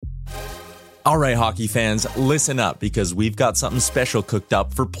All right, hockey fans, listen up because we've got something special cooked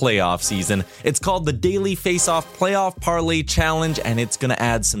up for playoff season. It's called the Daily Face-Off Playoff Parlay Challenge, and it's going to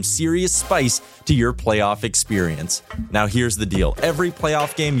add some serious spice to your playoff experience. Now, here's the deal. Every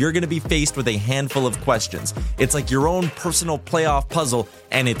playoff game, you're going to be faced with a handful of questions. It's like your own personal playoff puzzle,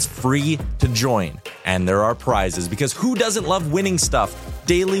 and it's free to join. And there are prizes, because who doesn't love winning stuff?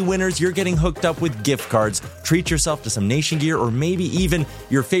 Daily winners, you're getting hooked up with gift cards. Treat yourself to some Nation gear or maybe even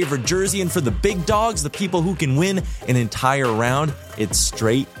your favorite jersey. And for the big dogs, the people who can win an entire round, it's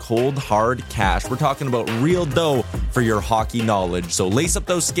straight, cold, hard cash. We're talking about real dough for your hockey knowledge. So lace up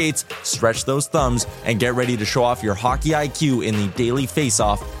those skates, stretch those thumbs, and get ready to show off your hockey IQ in the Daily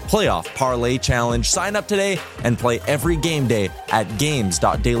Face-Off Playoff Parlay Challenge. Sign up today and play every game day at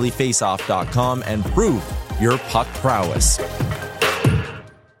games.dailyfaceoff.com and prove your puck prowess.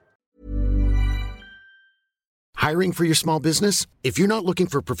 Hiring for your small business? If you're not looking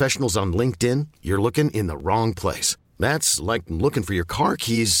for professionals on LinkedIn, you're looking in the wrong place. That's like looking for your car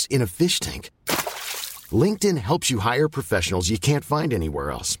keys in a fish tank. LinkedIn helps you hire professionals you can't find anywhere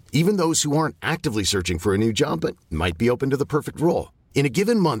else, even those who aren't actively searching for a new job but might be open to the perfect role. In a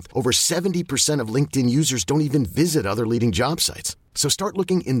given month, over 70% of LinkedIn users don't even visit other leading job sites. So start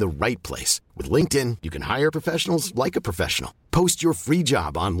looking in the right place. With LinkedIn, you can hire professionals like a professional. Post your free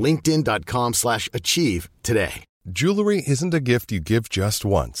job on linkedin.com/achieve today. Jewelry isn't a gift you give just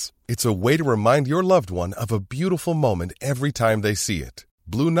once. It's a way to remind your loved one of a beautiful moment every time they see it.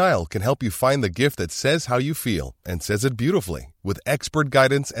 Blue Nile can help you find the gift that says how you feel and says it beautifully, with expert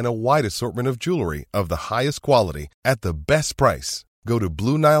guidance and a wide assortment of jewelry of the highest quality at the best price. Go to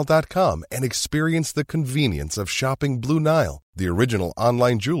BlueNile.com and experience the convenience of shopping Blue Nile, the original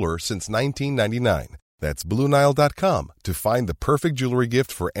online jeweler since 1999. That's BlueNile.com to find the perfect jewelry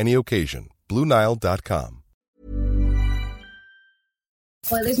gift for any occasion. BlueNile.com.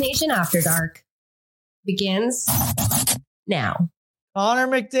 Oilersnation After Dark begins now. Connor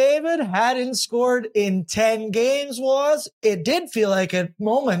McDavid hadn't scored in 10 games. It did feel like at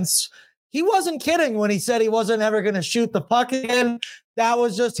moments he wasn't kidding when he said he wasn't ever going to shoot the puck again. That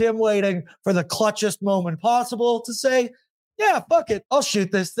was just him waiting for the clutchest moment possible to say, yeah, fuck it, I'll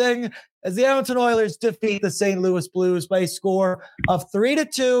shoot this thing, as the Edmonton Oilers defeat the St. Louis Blues by a score of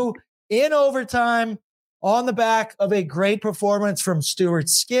 3-2 in overtime, on the back of a great performance from Stuart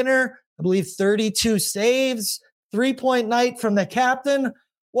Skinner. I believe 32 saves, 3-point night from the captain.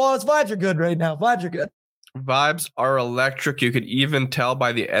 Well, his vibes are good right now. Vibes are good. Vibes are electric. You could even tell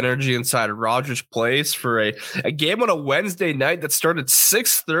by the energy inside Rogers Place for a game on a Wednesday night that started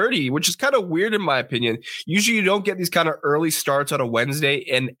 6:30, which is kind of weird in my opinion. Usually you don't get these kind of early starts on a Wednesday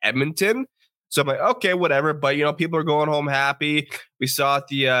in Edmonton. So I'm like, okay, whatever. But, people are going home happy. We saw at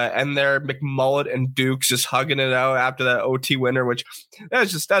the end there, McMullet and Dukes just hugging it out after that OT winner, which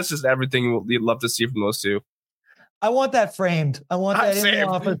that's just everything you'd love to see from those two. I want that framed. I want that in the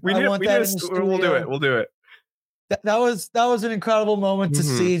office. We'll do it. That was an incredible moment to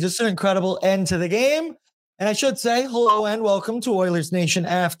see. Just an incredible end to the game. And I should say hello and welcome to Oilers Nation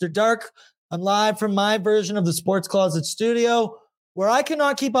After Dark. I'm live from my version of the Sports Closet studio, where I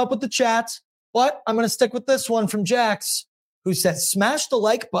cannot keep up with the chat. But I'm going to stick with this one from Jax, who says, smash the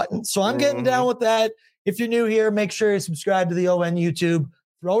like button. So I'm getting down with that. If you're new here, make sure you subscribe to the ON YouTube.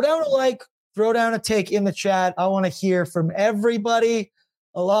 Throw down a like, throw down a take in the chat. I want to hear from everybody.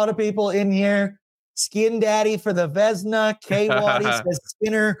 A lot of people in here. Skin Daddy for the Vesna. K. Waddy says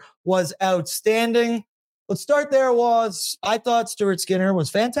Skinner was outstanding. Let's start there. I thought Stuart Skinner was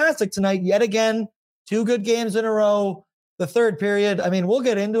fantastic tonight. Yet again, 2 good games in a row. The third period, we'll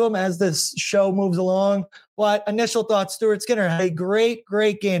get into them as this show moves along. But initial thoughts, Stuart Skinner had a great,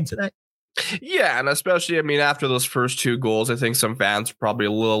 great game tonight. Yeah, and especially, after those first 2 goals, I think some fans are probably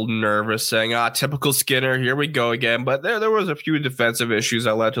a little nervous saying, typical Skinner, here we go again. But there was a few defensive issues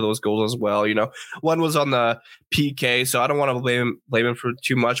that led to those goals as well. One was on the PK, so I don't want to blame him for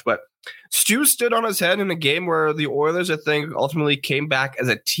too much. But Stu stood on his head in a game where the Oilers, I think, ultimately came back as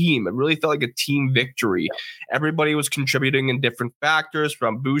a team. It really felt like a team victory. Yeah. Everybody was contributing in different factors,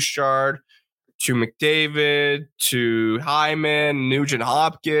 from Bouchard to McDavid to Hyman, Nugent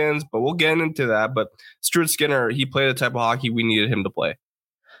Hopkins, but we'll get into that. But Stuart Skinner, he played the type of hockey we needed him to play.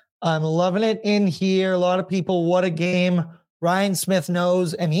 I'm loving it in here. A lot of people, what a game. Ryan Smith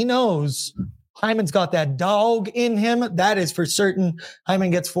knows, and he knows Hyman's got that dog in him. That is for certain. Hyman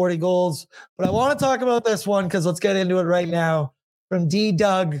gets 40 goals. But I want to talk about this one because let's get into it right now. From D.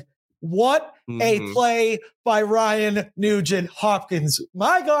 Doug. What a play by Ryan Nugent Hopkins.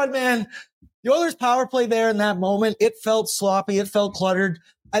 My God, man. The Oilers' power play there in that moment, it felt sloppy. It felt cluttered.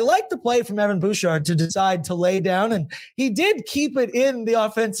 I like the play from Evan Bouchard to decide to lay down, and he did keep it in the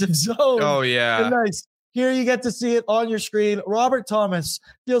offensive zone. Oh, yeah. And nice. Here you get to see it on your screen. Robert Thomas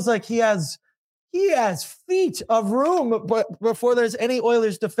feels like he has feet of room, but before there's any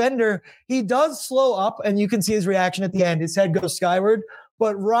Oilers defender, he does slow up, and you can see his reaction at the end. His head goes skyward.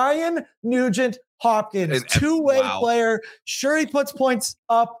 But Ryan Nugent-Hopkins, two-way player. Sure, he puts points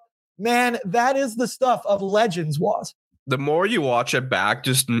up. Man, that is the stuff of legends, was. The more you watch it back,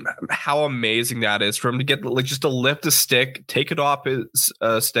 just how amazing that is for him to get just to lift a stick, take it off his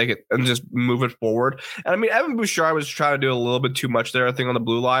stick, and just move it forward. And I mean, Evan Bouchard was trying to do a little bit too much there, I think, on the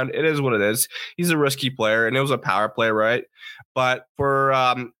blue line. It is what it is. He's a risky player, and it was a power play, right? But for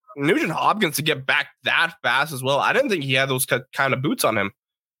Nugent Hopkins to get back that fast as well, I didn't think he had those kind of boots on him.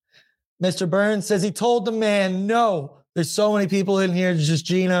 Mr. Burns says he told the man, no, there's so many people in here, just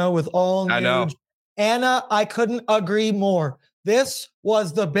Gino with all Nuge. I know. Anna, I couldn't agree more. This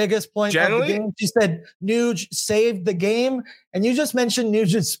was the biggest point of the game. She said Nuge saved the game, and you just mentioned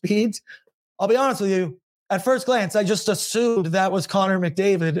Nuge's speed. I'll be honest with you. At first glance, I just assumed that was Connor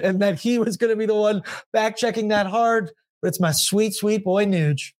McDavid and that he was going to be the one back-checking that hard, but it's my sweet, sweet boy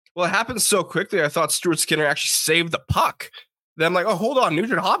Nuge. Well, it happened so quickly, I thought Stuart Skinner actually saved the puck. Then I'm like, oh, hold on,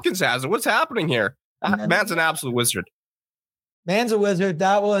 Nugent Hopkins has it. What's happening here? Man's an absolute wizard. Man's a wizard.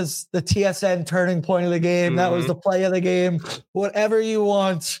 That was the TSN turning point of the game. That was the play of the game. Whatever you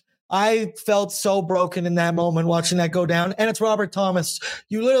want. I felt so broken in that moment watching that go down. And it's Robert Thomas.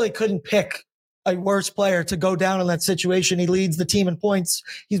 You literally couldn't pick a worse player to go down in that situation. He leads the team in points.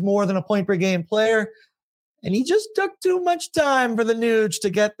 He's more than a point per game player. And he just took too much time for the Nuge to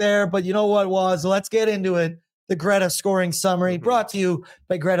get there. But you know what was? Let's get into it. The Greta scoring summary brought to you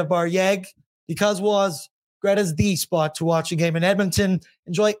by Greta Bar Yeg. Because was Greta's the spot to watch a game in Edmonton.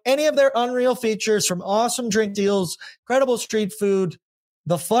 Enjoy any of their unreal features, from awesome drink deals, incredible street food,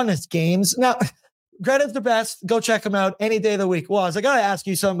 the funnest games. Now, Greta's the best. Go check them out any day of the week. Was, I got to ask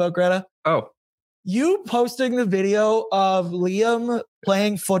you something about Greta. Oh. You posting the video of Liam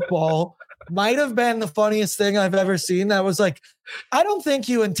playing football might have been the funniest thing I've ever seen. That was like, I don't think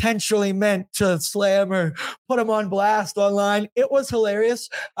you intentionally meant to slam or put him on blast online. It was hilarious.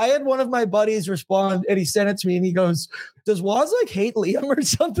 I had one of my buddies respond, and he sent it to me, and he goes, does Waz like hate Liam or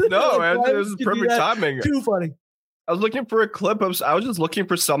something? No, like, it was perfect timing. Too funny. I was looking for a clip. I was just looking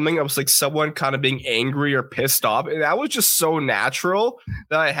for something. I was like someone kind of being angry or pissed off. And that was just so natural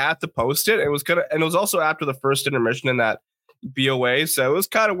that I had to post it. It was and it was also after the first intermission in that BOA, so it was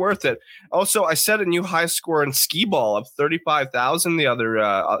kind of worth it. Also, I set a new high score in skee ball of 35,000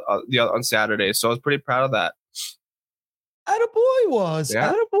 on Saturday, so I was pretty proud of that. Attaboy, was.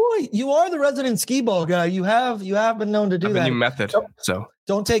 Yeah. Attaboy. You are the resident skee ball guy. You have been known to do that. A new method. So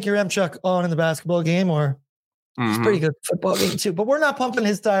don't take your M-Chuck on in the basketball game, or it's pretty good football game too. But we're not pumping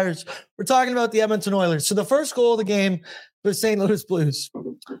his tires. We're talking about the Edmonton Oilers. So the first goal of the game for St. Louis Blues.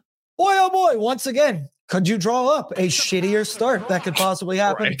 Boy, oh boy, once again, could you draw up a shittier start that could possibly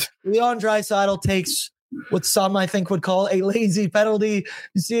happen? Right. Leon Draisaitl takes what some I think would call a lazy penalty.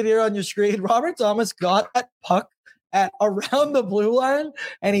 You see it here on your screen. Robert Thomas got that puck at around the blue line,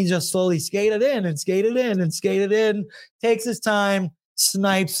 and he just slowly skated in and skated in and skated in, takes his time,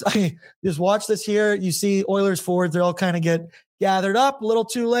 snipes. Just watch this here. You see Oilers forwards, they all kind of get gathered up a little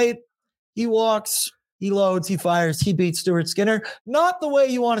too late. He walks, he loads, he fires, he beats Stuart Skinner. Not the way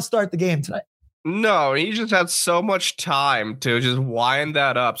you want to start the game tonight. No, he just had so much time to just wind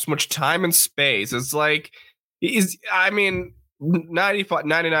that up, so much time and space. It's like, 99%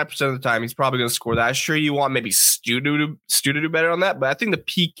 of the time, he's probably going to score that. Sure, you want maybe Stu to do better on that, but I think the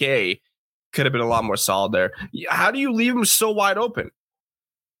PK could have been a lot more solid there. How do you leave him so wide open?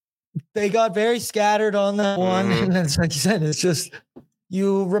 They got very scattered on that one. And it's like you said, it's just,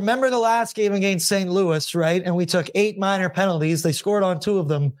 you remember the last game against St. Louis, right? And we took 8 minor penalties. They scored on 2 of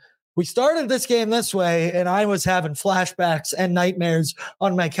them. We started this game this way, and I was having flashbacks and nightmares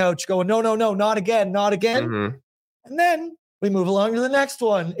on my couch going, no, not again, not again. And then we move along to the next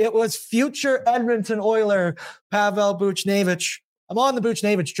one. It was future Edmonton Oiler, Pavel Buchnevich. I'm on the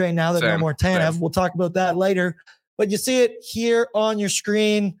Buchnevich train now that no more Tanev. We'll talk about that later. But you see it here on your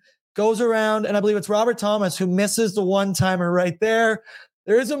screen. Goes around, and I believe it's Robert Thomas who misses the one-timer right there.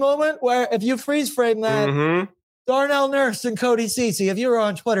 There is a moment where if you freeze frame that, Darnell Nurse and Cody Ceci, if you were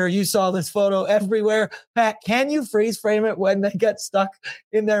on Twitter, you saw this photo everywhere. Pat, can you freeze frame it when they get stuck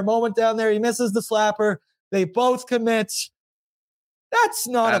in their moment down there? He misses the slapper. They both commit. That's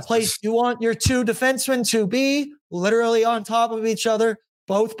not a place you want your 2 defensemen to be, literally on top of each other,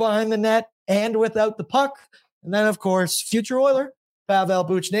 both behind the net and without the puck. And then, of course, future Oiler, Pavel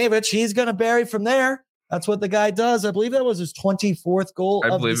Buchnevich, he's going to bury from there. That's what the guy does. I believe that was his 24th goal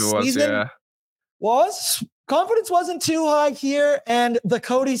of the season. Confidence wasn't too high here, and the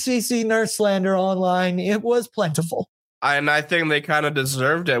Cody CC nurse slander online, it was plentiful. And I think they kind of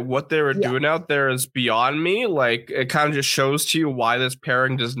deserved it. What they were doing out there is beyond me. Like, it kind of just shows to you why this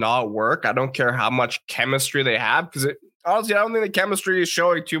pairing does not work. I don't care how much chemistry they have, because honestly, I don't think the chemistry is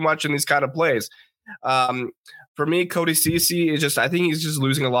showing too much in these kind of plays. For me, Cody Ceci is I think he's just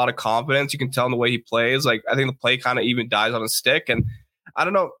losing a lot of confidence. You can tell in the way he plays. Like, I think the play kind of even dies on a stick. And I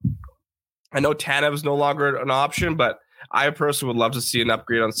don't know. I know Tanev is no longer an option, but I personally would love to see an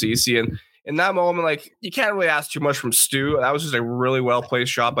upgrade on Ceci. And in that moment, like, you can't really ask too much from Stu. That was just a really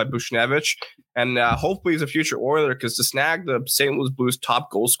well-placed shot by Buchnevich. And hopefully he's a future Oiler, because to snag the St. Louis Blues top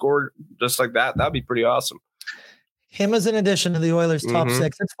goal scorer just like that would be pretty awesome. Him as an addition to the Oilers top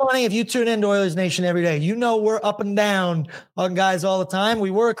six. It's funny, if you tune into Oilers Nation every day, you know we're up and down on guys all the time.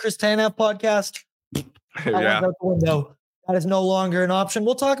 We were a Chris Tanev podcast. Went out the window. That is no longer an option.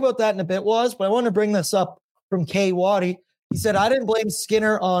 We'll talk about that in a bit, but I want to bring this up from Kay Waddy. He said, I didn't blame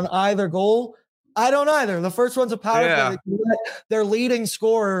Skinner on either goal. I don't either. The first one's a power play. Their leading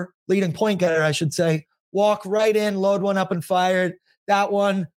scorer, leading point getter, I should say, walk right in, load one up and fire it. That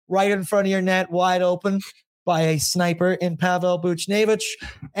one right in front of your net, wide open by a sniper in Pavel Buchnevich.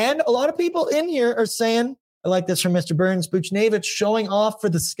 And a lot of people in here are saying, I like this from Mr. Burns, Buchnevich showing off for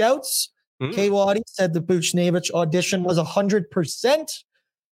the scouts. Kay Waddy said the Buchnevich audition was 100%.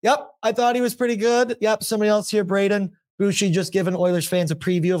 Yep, I thought he was pretty good. Yep, somebody else here, Braden. Buchy just giving Oilers fans a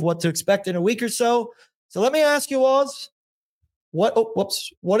preview of what to expect in a week or so. So let me ask you, Oz, what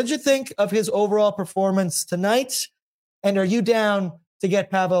did you think of his overall performance tonight? And are you down to get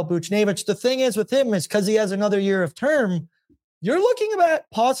Pavel Buchnevich? The thing is with him is because he has another year of term, you're looking at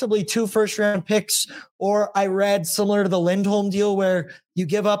possibly 2 first-round picks, or I read similar to the Lindholm deal where you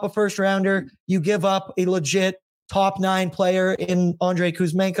give up a first-rounder, you give up a legit top 9 player in Andrei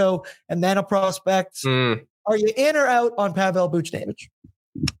Kuzmenko, and then a prospect. Are you in or out on Pavel Buchnevich?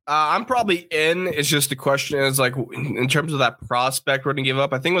 I'm probably in. It's just the question is, like, in terms of that prospect we're going to give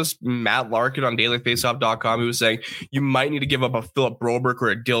up, I think it was Matt Larkin on dailyfaceoff.com who was saying you might need to give up a Philip Broberg or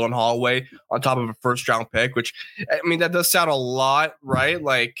a Dylan Holloway on top of a first-round pick, which, I mean, that does sound a lot, right?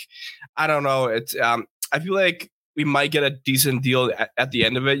 Like, I don't know. It's I feel like we might get a decent deal at the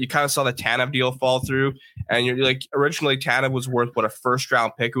end of it. You kind of saw the Tanev deal fall through, and you're like, originally Tanev was worth a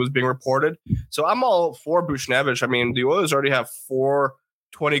first-round pick. It was being reported. So I'm all for Buchnevich. I mean, the Oilers already have 4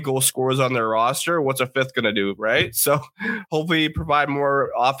 20-goal scorers on their roster. What's a fifth going to do, right? So hopefully provide more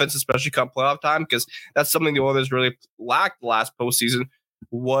offense, especially come playoff time, because that's something the Oilers really lacked the last postseason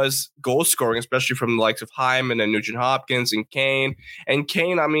was goal scoring, especially from the likes of Hyman and Nugent Hopkins and Kane. And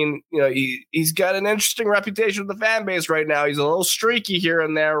Kane, I mean, you know, he's got an interesting reputation with the fan base right now. He's a little streaky here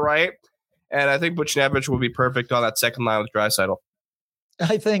and there, right? And I think Buchnevich will be perfect on that second line with Draisaitl.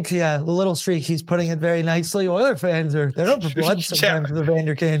 I think, the little streak, he's putting it very nicely. Oiler fans they're up for blood sometimes with the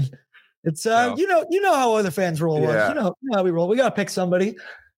Vander Kane. It's you know how Oiler fans roll. Yeah. You know how we roll. We gotta pick somebody.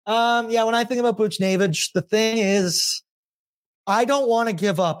 When I think about Buchnevich, the thing is, I don't want to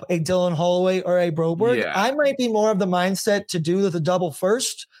give up a Dylan Holloway or a Broberg. Yeah. I might be more of the mindset to do the double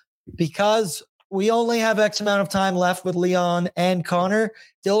first, because we only have X amount of time left with Leon and Connor.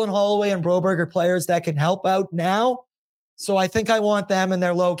 Dylan Holloway and Broberg are players that can help out now. So I think I want them and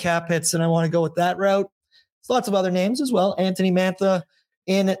their low cap hits, and I want to go with that route. There's lots of other names as well. Anthony Mantha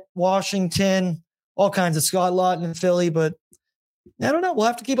in Washington, all kinds of Scott Lawton in Philly, but I don't know. We'll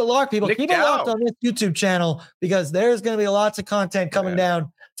have to keep it locked, people. Keep it locked on this YouTube channel, because there's going to be lots of content coming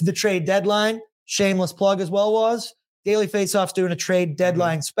down to the trade deadline. Shameless plug as well was Daily Faceoff's doing a trade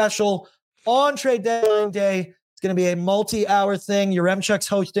deadline special on trade deadline day. It's going to be a multi-hour thing. Yaremchuk's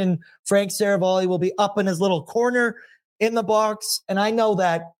hosting. Frank Saravalli will be up in his little corner in the box, and I know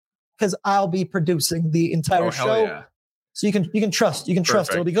that because I'll be producing the entire show. Yeah. So you can trust. You can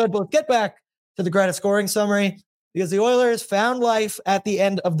trust it'll be good. But let's get back to the greatest scoring summary, because the Oilers found life at the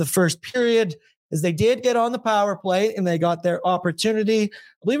end of the first period, as they did get on the power play and they got their opportunity. I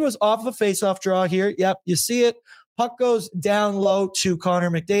believe it was off of a face-off draw here. Yep, you see it. Puck goes down low to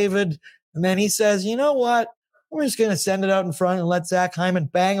Connor McDavid, and then he says, you know what? We're just going to send it out in front and let Zach Hyman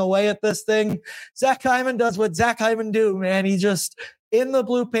bang away at this thing. Zach Hyman does what Zach Hyman do, man. He just, in the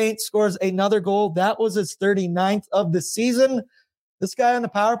blue paint, scores another goal. That was his 39th of the season. This guy on the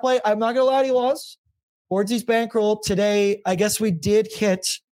power play, I'm not going to lie to you, was towards his bankroll today. I guess we did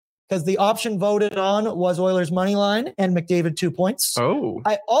hit because the option voted on was Oilers money line and McDavid 2 points. Oh,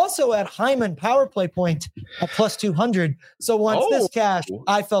 I also had Hyman power play point at plus 200. So once this cashed,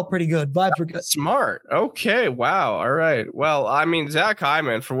 I felt pretty good. Vibes were good. Smart. Okay. Wow. All right. Well, I mean, Zach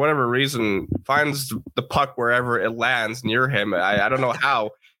Hyman, for whatever reason, finds the puck wherever it lands near him. I don't know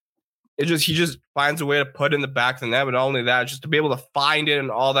how. He just finds a way to put it in the back of the net, but not only that, just to be able to find it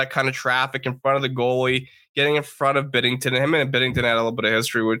and all that kind of traffic in front of the goalie, getting in front of Biddington. Him and Biddington had a little bit of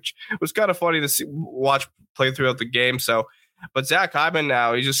history, which was kind of funny to watch play throughout the game. So, but Zach Hyman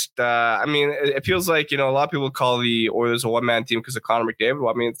now, he just, it feels like, a lot of people call the Oilers a one-man team because of Connor McDavid.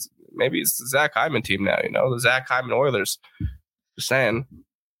 Well, I mean, maybe it's the Zach Hyman team now, the Zach Hyman Oilers. Just saying.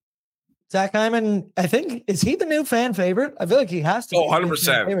 Zach Hyman, I think, is he the new fan favorite? I feel like he has to. Oh,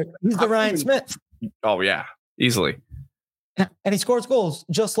 100%. He's the Ryan Smith. Oh, yeah. Easily. And he scores goals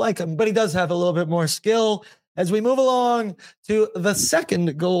just like him, but he does have a little bit more skill. As we move along to the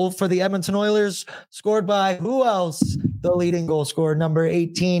second goal for the Edmonton Oilers, scored by who else? The leading goal scorer, number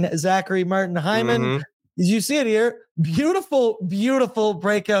 18, Zachary Martin Hyman. Mm-hmm. As you see it here, beautiful, beautiful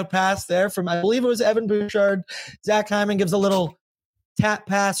breakout pass there from, I believe it was Evan Bouchard. Zach Hyman gives a little tap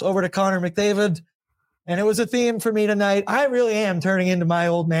pass over to Connor McDavid. And it was a theme for me tonight. I really am turning into my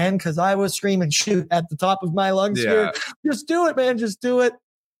old man because I was screaming shoot at the top of my lungs here. Just do it, man. Just do it.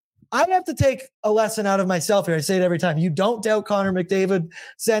 I have to take a lesson out of myself here. I say it every time. You don't doubt Connor McDavid.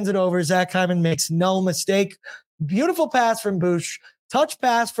 Sends it over. Zach Hyman makes no mistake. Beautiful pass from Bouch. Touch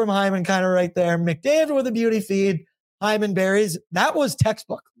pass from Hyman kind of right there. McDavid with a beauty feed. Hyman buries. That was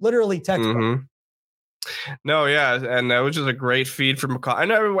textbook. Literally textbook. Mm-hmm. No, yeah, and that was just a great feed from Connor. I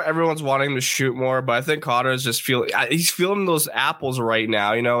know everyone's wanting him to shoot more, but I think Connor is just he's feeling those apples right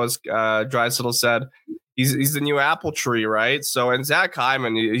now. As Draisaitl said, he's the new apple tree, right? So, and Zach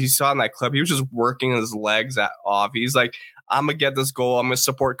Hyman, you saw in that clip, he was just working his legs off. He's like, I'm gonna get this goal. I'm gonna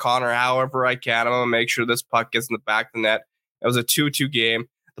support Connor however I can. I'm gonna make sure this puck gets in the back of the net. It was a 2-2 game.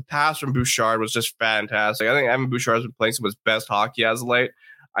 The pass from Bouchard was just fantastic. I think Evan Bouchard has been playing some of his best hockey as of late.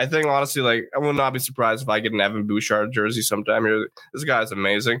 I think, honestly, I will not be surprised if I get an Evan Bouchard jersey sometime here. This guy is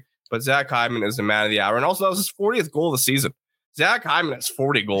amazing. But Zach Hyman is the man of the hour. And also, that was his 40th goal of the season. Zach Hyman has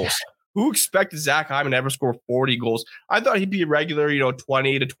 40 goals. Who expected Zach Hyman to ever score 40 goals? I thought he'd be a regular,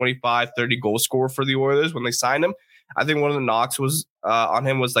 20 to 25, 30 goal scorer for the Oilers when they signed him. I think one of the knocks was on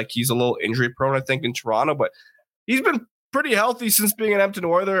him was he's a little injury prone, I think, in Toronto. But he's been pretty healthy since being an Edmonton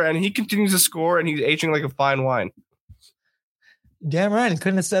Oiler, and he continues to score, and he's aging like a fine wine. Damn right. I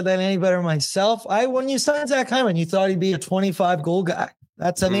couldn't have said that any better myself. When you signed Zach Hyman, you thought he'd be a 25 goal guy.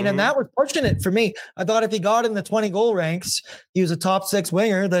 And that was pushing it for me. I thought if he got in the 20 goal ranks, he was a top 6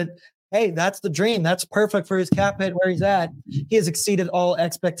 winger hey, that's the dream. That's perfect for his cap hit where he's at. He has exceeded all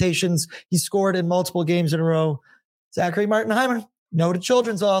expectations. He scored in multiple games in a row. Zachary Martin Hyman, noted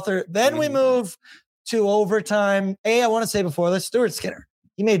children's author. Then we move to overtime. I want to say before this, Stuart Skinner.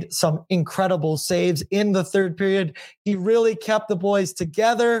 He made some incredible saves in the third period. He really kept the boys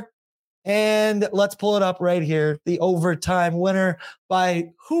together. And let's pull it up right here. The overtime winner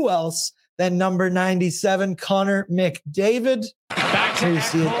by who else than number 97, Connor McDavid. Here you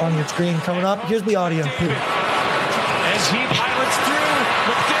see it on your screen coming up. Here's the audio. Here. As he pilots through,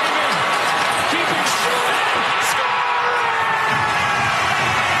 McDavid keeping shooting,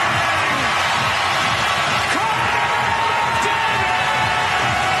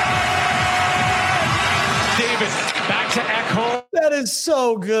 David back to Ekholm. That is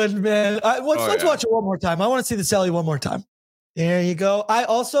so good, man. Let's watch it one more time. I want to see the Sally one more time. There you go. I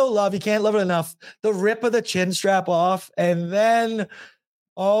also love, you can't love it enough, the rip of the chin strap off. And then,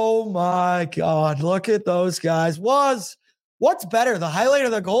 oh my God, look at those guys. What's better, the highlight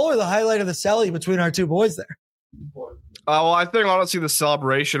of the goal or the highlight of the Sally between our two boys there? Well, I think honestly the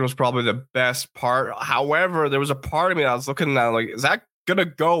celebration was probably the best part. However, there was a part of me that I was looking at is that going to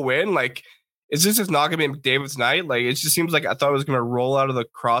go in? Is this just not going to be McDavid's night? It just seems like I thought it was going to roll out of the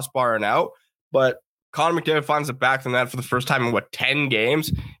crossbar and out. But Connor McDavid finds it back from that for the first time in 10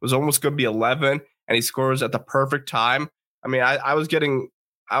 games. It was almost going to be 11, and he scores at the perfect time. I mean, I was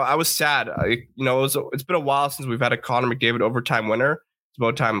sad. It's been a while since we've had a Connor McDavid overtime winner. It's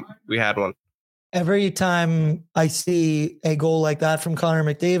about time we had one. Every time I see a goal like that from Connor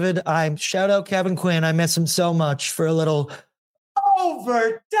McDavid, I shout out Kevin Quinn. I miss him so much for a little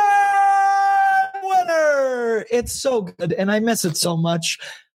overtime winner. It's so good, and I miss it so much.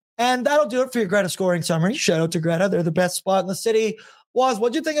 And that'll do it for your Greta scoring summary. Shout out to Greta. They're the best spot in the city.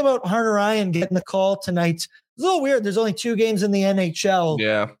 What'd you think about Hunter Ryan getting the call tonight? It's a little weird. There's only 2 games in the NHL.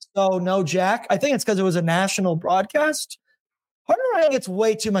 Yeah. So no Jack. I think it's because it was a national broadcast. Hunter Ryan gets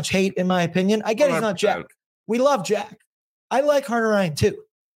way too much hate, in my opinion. I get 100%. He's not Jack. We love Jack. I like Hunter Ryan too.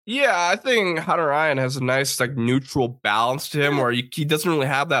 Yeah, I think Hunter Ryan has a nice like neutral balance to him where he doesn't really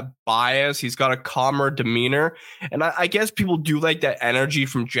have that bias. He's got a calmer demeanor. And I guess people do like that energy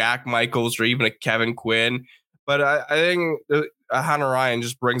from Jack Michaels or even a Kevin Quinn. But I think Hunter Ryan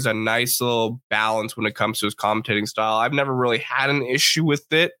just brings a nice little balance when it comes to his commentating style. I've never really had an issue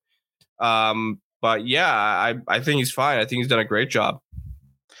with it. But yeah, I think he's fine. I think he's done a great job.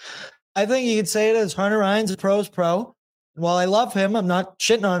 I think you could say it as Hunter Ryan's a pro's pro. And while I love him, I'm not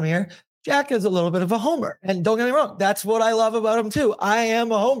shitting on him here. Jack is a little bit of a homer. And don't get me wrong, that's what I love about him too. I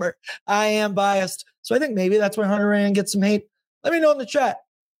am a homer. I am biased. So I think maybe that's why Hunter Ryan gets some hate. Let me know in the chat.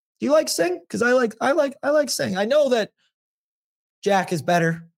 Do you like Singh? Because I like Singh. I know that Jack is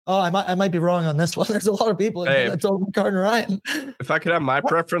better. Oh, I might be wrong on this one. There's a lot of people that told me Hunter Ryan. If I could have my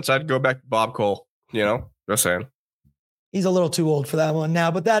preference, I'd go back to Bob Cole. Just saying. He's a little too old for that one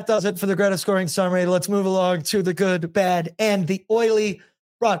now, but that does it for the Greta scoring summary. Let's move along to the good, bad, and the oily,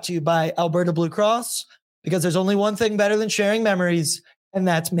 brought to you by Alberta Blue Cross, because there's only one thing better than sharing memories, and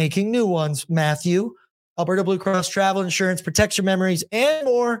that's making new ones. Matthew, Alberta Blue Cross travel insurance protects your memories and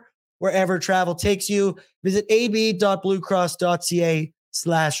more wherever travel takes you. Visit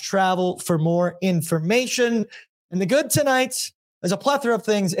ab.bluecross.ca/travel for more information. And the good tonight, there's a plethora of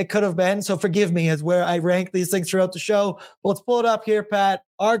things it could have been, so forgive me as where I rank these things throughout the show. But let's pull it up here, Pat.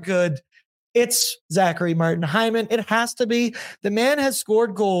 Our good. It's Zachary Martin Hyman. It has to be. The man has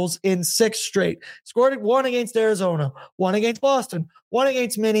scored goals in 6 straight. Scored 1 against Arizona, 1 against Boston, 1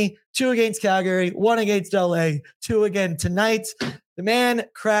 against Minnie, 2 against Calgary, 1 against LA, 2 again tonight. The man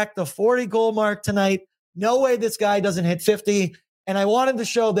cracked the 40-goal mark tonight. No way this guy doesn't hit 50. And I wanted to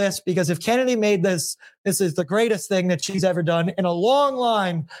show this because if Kennedy made this is the greatest thing that she's ever done in a long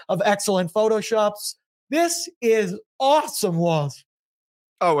line of excellent Photoshops. This is awesome, Waz.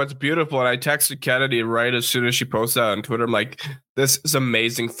 Oh, it's beautiful. And I texted Kennedy right as soon as she posted that on Twitter. I'm like, this is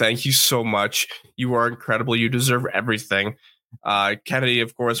amazing. Thank you so much. You are incredible. You deserve everything. Kennedy,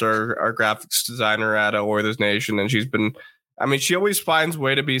 of course, our graphics designer at Oilersnation, and she always finds a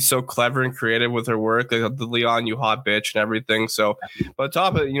way to be so clever and creative with her work, like the Leon, you hot bitch and everything. So, but on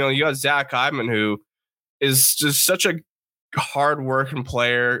top of it, you got Zach Hyman, who is just such a hard-working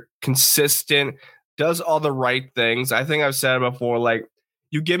player, consistent, does all the right things. I think I've said it before, like,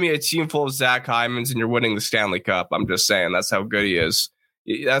 you give me a team full of Zach Hymans and you're winning the Stanley Cup. I'm just saying that's how good he is.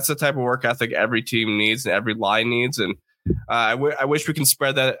 That's the type of work ethic every team needs and every line needs. And I wish we can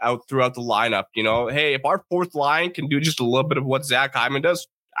spread that out throughout the lineup. Hey, if our fourth line can do just a little bit of what Zach Hyman does,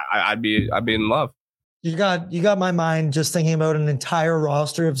 I'd be in love. You got my mind just thinking about an entire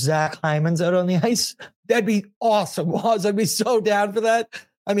roster of Zach Hymans out on the ice. That'd be awesome, Waz. I'd be so down for that.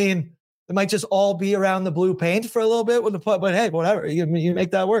 I mean, it might just all be around the blue paint for a little bit with the puck, but hey, whatever. You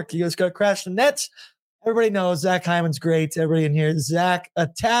make that work. You just got to crash the nets. Everybody knows Zach Hyman's great. Everybody in here, Zach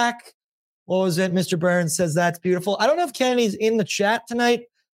Attack. What was it? Mr. Burns says that's beautiful. I don't know if Kennedy's in the chat tonight,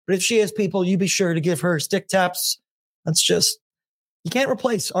 but if she is, people, you be sure to give her stick taps. That's just, you can't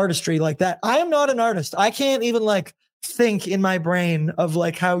replace artistry like that. I am not an artist. I can't even think in my brain of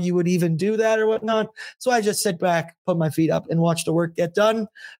how you would even do that or whatnot. So I just sit back, put my feet up and watch the work get done.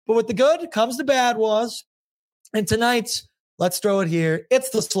 But with the good comes the bad, was. And tonight, let's throw it here. It's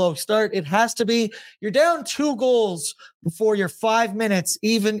the slow start. It has to be. You're down 2 goals before you're 5 minutes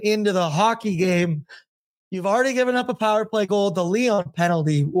even into the hockey game. You've already given up a power play goal. The Leon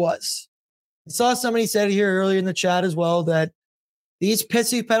penalty was. I saw somebody said here earlier in the chat as well that these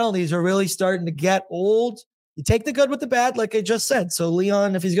pissy penalties are really starting to get old. You take the good with the bad, like I just said. So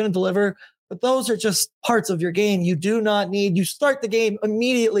Leon, if he's going to deliver, but those are just parts of your game. You do not need, you start the game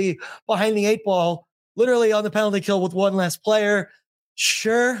immediately behind the 8 ball, literally on the penalty kill with 1 less player.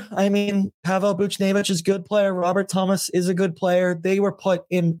 Sure. I mean, Pavel Buchnevich is a good player. Robert Thomas is a good player. They were put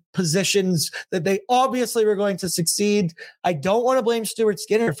in positions that they obviously were going to succeed. I don't want to blame Stuart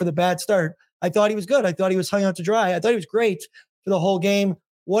Skinner for the bad start. I thought he was good. I thought he was hung out to dry. I thought he was great for the whole game.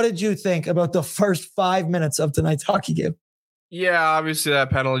 What did you think about the first 5 minutes of tonight's hockey game? Yeah, obviously that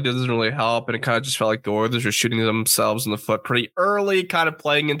penalty doesn't really help, and it kind of just felt like the Oilers were shooting themselves in the foot pretty early, kind of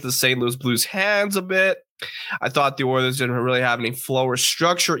playing into the St. Louis Blues' hands a bit. I thought the Oilers didn't really have any flow or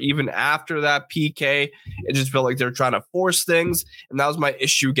structure even after that PK. It just felt like they were trying to force things, and that was my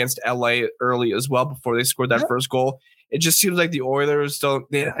issue against LA early as well before they scored that first goal. It just seems like the Oilers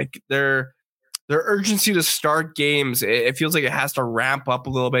their urgency to start games, it feels like it has to ramp up a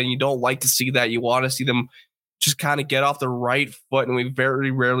little bit, and you don't like to see that. You want to see them just kind of get off the right foot, and we've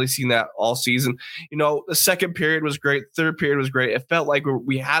very rarely seen that all season. The second period was great. Third period was great. It felt like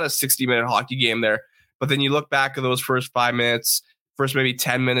we had a 60-minute hockey game there, but then you look back at those first 5 minutes, first maybe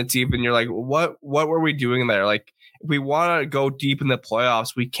 10 minutes even, you're like, what were we doing there? if we want to go deep in the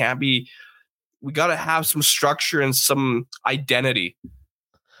playoffs, we got to have some structure and some identity.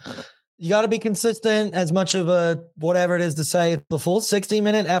 You got to be consistent as much of a whatever it is to say the full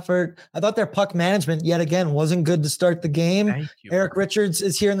 60-minute effort. I thought their puck management yet again wasn't good to start the game. Thank you. Eric Richards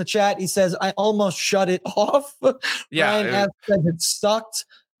is here in the chat. He says, I almost shut it off. Yeah, Ryan F says it sucked.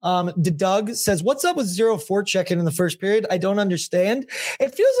 Doug says, what's up with 0-4 check-in in the first period? I don't understand.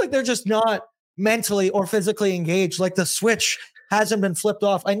 It feels like they're just not mentally or physically engaged. Like the switch hasn't been flipped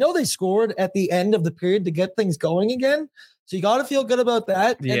off. I know they scored at the end of the period to get things going again. So you got to feel good about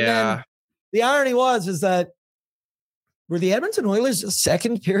that. Yeah. And then the irony is that were the Edmonton Oilers a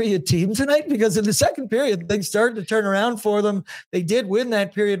second period team tonight? Because in the second period, things started to turn around for them. They did win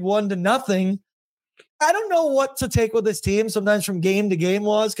that period 1-0. I don't know what to take with this team sometimes from game to game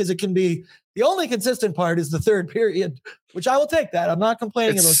because it can be the only consistent part is the third period, which I will take that. I'm not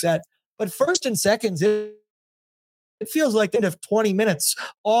complaining about that. But first and seconds, it feels like they have 20 minutes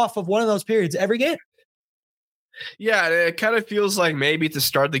off of one of those periods every game. Yeah, it kind of feels like maybe to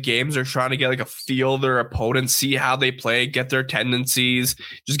start the games they're trying to get like a feel of their opponent, see how they play, get their tendencies,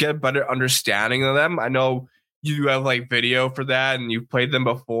 just get a better understanding of them. I know you have like video for that and you've played them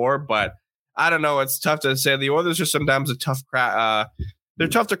before, but I don't know. It's tough to say. The Oilers are sometimes a tough crack. They're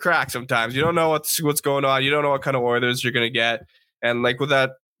tough to crack sometimes. You don't know what's going on. You don't know what kind of Oilers you're going to get. And like with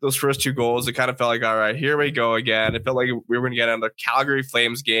those first two goals, it kind of felt like, all right, here we go again. It felt like we were going to get another Calgary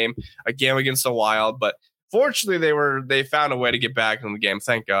Flames game, a game against the Wild, but fortunately, they found a way to get back in the game.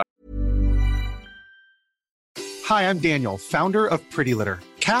 Thank God. Hi, I'm Daniel, founder of Pretty Litter.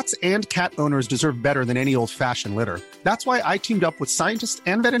 Cats and cat owners deserve better than any old-fashioned litter. That's why I teamed up with scientists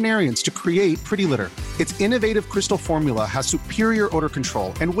and veterinarians to create Pretty Litter. Its innovative crystal formula has superior odor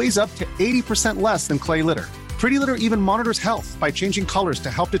control and weighs up to 80% less than clay litter. Pretty Litter even monitors health by changing colors to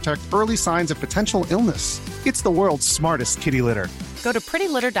help detect early signs of potential illness. It's the world's smartest kitty litter. Go to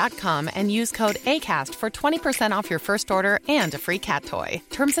prettylitter.com and use code ACAST for 20% off your first order and a free cat toy.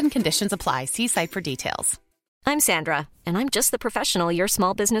 Terms and conditions apply. See site for details. I'm Sandra, and I'm just the professional your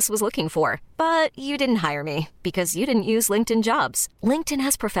small business was looking for. But you didn't hire me because you didn't use LinkedIn Jobs. LinkedIn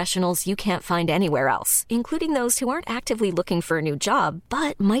has professionals you can't find anywhere else, including those who aren't actively looking for a new job,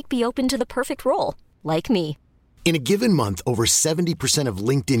 but might be open to the perfect role, like me. In a given month, over 70% of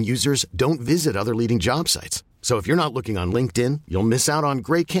LinkedIn users don't visit other leading job sites. So if you're not looking on LinkedIn, you'll miss out on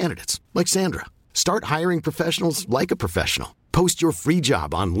great candidates like Sandra. Start hiring professionals like a professional. Post your free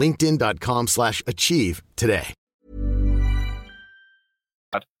job on linkedin.com/achieve today.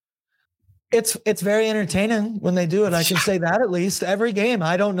 It's very entertaining when they do it. I can say that at least. Every game,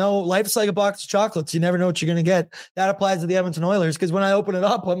 I don't know. Life's like a box of chocolates. You never know what you're going to get. That applies to the Edmonton Oilers because when I open it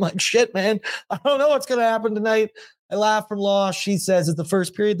up, I'm like, shit, man. I don't know what's going to happen tonight. I laugh from Law. She says it's the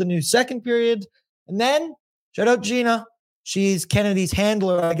first period, the new second period. And then, shout out Gina. She's Kennedy's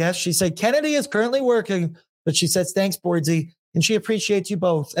handler, I guess. She said, Kennedy is currently working, but she says, thanks, Boardsy. And she appreciates you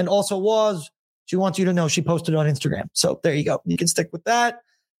both. And also she wants you to know she posted on Instagram. So there you go. You can stick with that.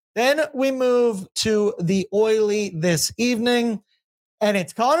 Then we move to the Oily this evening, and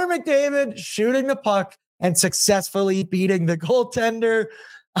it's Connor McDavid shooting the puck and successfully beating the goaltender.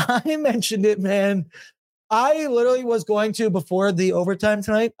 I mentioned it, man. I literally was going to, before the overtime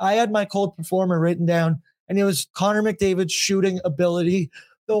tonight, I had my cold performer written down, and it was Connor McDavid's shooting ability.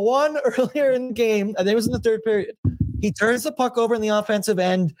 The one earlier in the game, I think it was in the third period, he turns the puck over in the offensive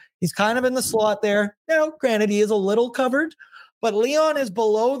end. He's kind of in the slot there. Now, granted, he is a little covered, but Leon is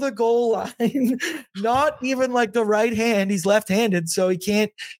below the goal line, not even like the right hand. He's left-handed, so he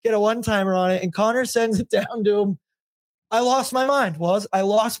can't get a one-timer on it. And Connor sends it down to him. I lost my mind, I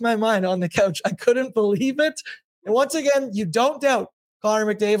lost my mind on the couch. I couldn't believe it. And once again, you don't doubt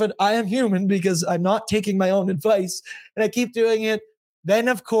Connor McDavid. I am human because I'm not taking my own advice, and I keep doing it. Then,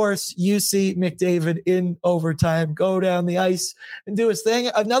 of course, you see McDavid in overtime go down the ice and do his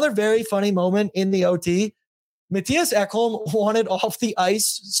thing. Another very funny moment in the OT. Matthias Ekholm wanted off the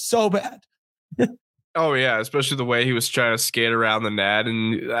ice so bad. Oh, yeah, especially the way he was trying to skate around the net.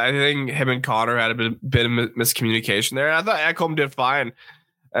 And I think him and Connor had a bit of miscommunication there. I thought Ekholm did fine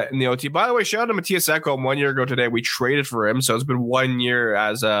in the OT. By the way, shout out to Matthias Ekholm. 1 year ago today, we traded for him. So it's been 1 year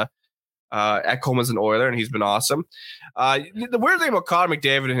as Ekholm as an Oiler, and he's been awesome. The weird thing about Connor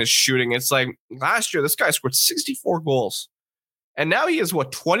McDavid and his shooting, it's like last year, this guy scored 64 goals. And now he is,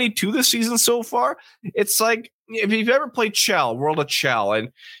 22 this season so far? It's like, if you've ever played Chell, World of Chell, and,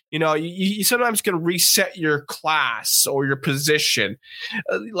 you sometimes can reset your class or your position.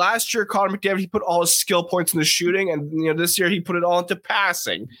 Last year, Connor McDavid, he put all his skill points into shooting, and, this year he put it all into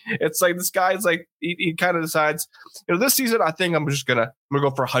passing. It's like this guy's like, he kind of decides, this season, I think I'm going to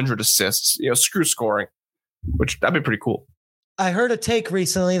go for 100 assists, screw scoring. which that'd be pretty cool. I heard a take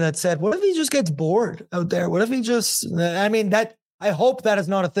recently that said, what if he just gets bored out there? What if he just, I mean, that, I hope that is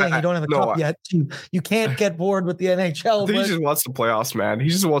not a thing. You don't have a cup yet. You can't get bored with the NHL. I think he just wants the playoffs, man. He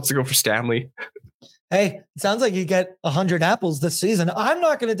just wants to go for Stanley. Hey, it sounds like you get 100 apples this season. I'm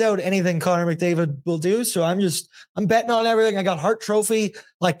not going to doubt anything Connor McDavid will do. So I'm betting on everything. I got Hart Trophy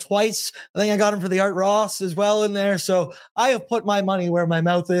like twice. I think I got him for the Art Ross as well in there. So I have put my money where my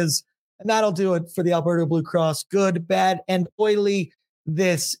mouth is, and that'll do it for the Alberta Blue Cross. Good, bad, and oily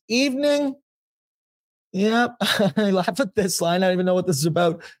this evening. Yep. I laugh at this line. I don't even know what this is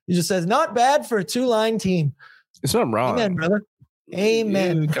about. He just says, not bad for a 2-line team. It's not wrong. Amen, brother.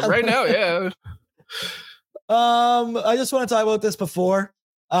 Amen. Yeah, right now, yeah. I just want to talk about this before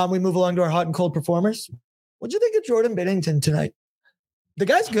we move along to our hot and cold performers. What'd you think of Jordan Binnington tonight? The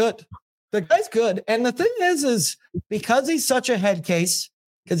guy's good. And the thing is because he's such a head case,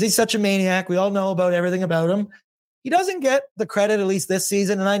 because he's such a maniac, we all know about everything about him. He doesn't get the credit, at least this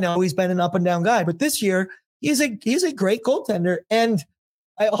season. And I know he's been an up and down guy, but this year he's a great goaltender. And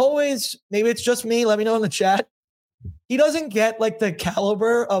maybe it's just me, let me know in the chat. He doesn't get like the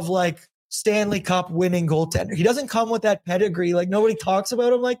caliber of like Stanley Cup winning goaltender. He doesn't come with that pedigree. Like nobody talks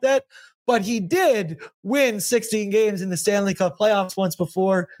about him like that, but he did win 16 games in the Stanley Cup playoffs once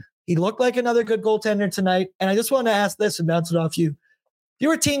before. He looked like another good goaltender tonight. And I just want to ask this and bounce it off you. If you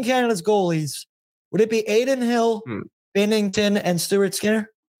were Team Canada's goalies, would it be Adin Hill, Binnington, and Stuart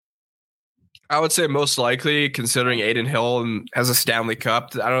Skinner? I would say most likely, considering Adin Hill has a Stanley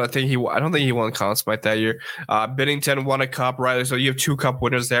Cup. I don't think he won Conn Smythe that year. Binnington won a cup, right? So you have 2 cup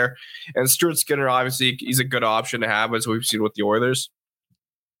winners there, and Stuart Skinner, obviously, he's a good option to have, as we've seen with the Oilers.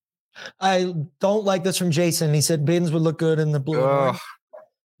 I don't like this from Jason. He said Bins would look good in the blue.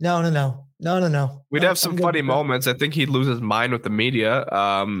 No. We'd have some funny moments. I think he'd lose his mind with the media.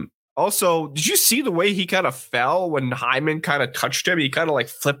 Also, did you see the way he kind of fell when Hyman kind of touched him? He kind of like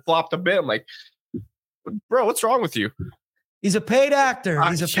flip-flopped a bit. I'm like, bro, what's wrong with you? He's a paid actor.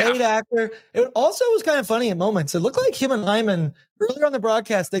 Actor. It also was kind of funny at moments. It looked like him and Hyman earlier on the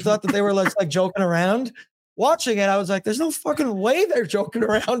broadcast, they thought that they were like joking around. Watching it, I was like, there's no fucking way they're joking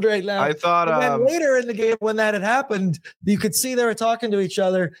around right now. I thought and then later in the game when that had happened, you could see they were talking to each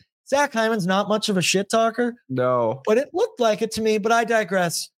other. Zach Hyman's not much of a shit talker. No. But it looked like it to me, but I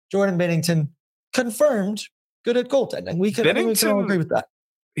digress. Jordan Binnington confirmed good at goaltending. We can all agree with that.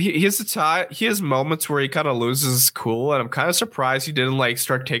 He has moments where he kind of loses his cool, and I'm kind of surprised he didn't like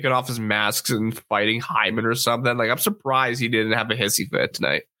start taking off his masks and fighting Hyman or something. Like I'm surprised he didn't have a hissy fit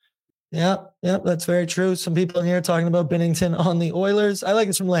tonight. Yeah, that's very true. Some people in here talking about Binnington on the Oilers. I like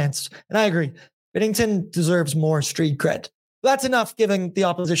this from Lance, and I agree. Binnington deserves more street cred. That's enough giving the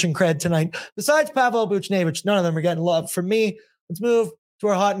opposition cred tonight. Besides Pavel Buchnevich, none of them are getting love from me. Let's move to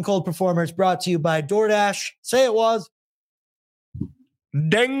our hot and cold performers, brought to you by DoorDash. Say it was.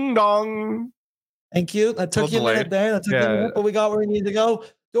 Ding dong. Thank you. That took you a minute there. That took you a minute, but we got where we need to go.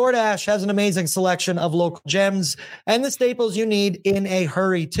 DoorDash has an amazing selection of local gems and the staples you need in a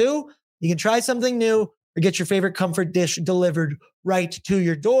hurry too. You can try something new or get your favorite comfort dish delivered right to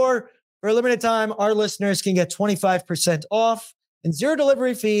your door. For a limited time, our listeners can get 25% off and 0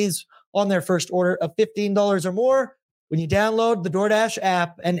 delivery fees on their first order of $15 or more when you download the DoorDash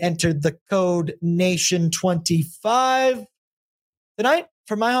app and enter the code NATION25. Tonight,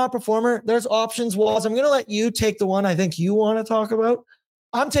 for my hot performer, there's options. Walls, I'm going to let you take the one I think you want to talk about.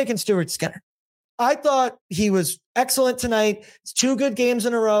 I'm taking Stuart Skinner. I thought he was excellent tonight. It's 2 good games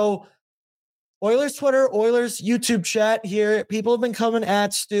in a row. Oilers Twitter, Oilers YouTube chat here. People have been coming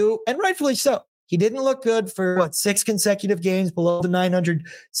at Stu, and rightfully so. He didn't look good for 6 consecutive games below the 900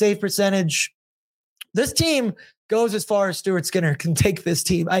 save percentage. This team goes as far as Stuart Skinner can take this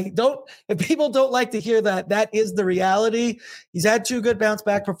team. If people don't like to hear that, that is the reality. He's had 2 good bounce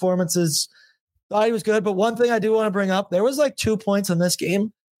back performances. Thought he was good. But one thing I do want to bring up, there was 2 points in this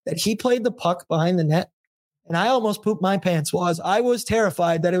game that he played the puck behind the net. And I almost pooped my pants. I was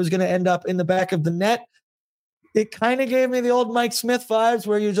terrified that it was going to end up in the back of the net. It kind of gave me the old Mike Smith vibes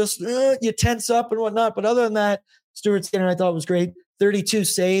where you just, you tense up and whatnot. But other than that, Stuart Skinner, I thought was great. 32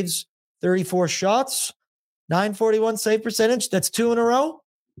 saves, 34 shots, 941 save percentage. That's 2 in a row,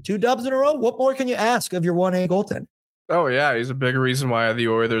 2 dubs in a row. What more can you ask of your 1A goaltender? Oh, yeah. He's a big reason why the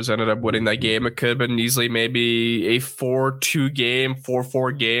Oilers ended up winning that game. It could have been easily maybe a 4-2 game,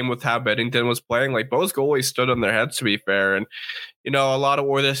 4-4 game with how Binnington was playing. Both goalies stood on their heads, to be fair. And, a lot of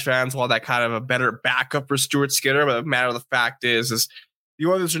Oilers fans want that kind of a better backup for Stuart Skinner. But the matter of the fact is the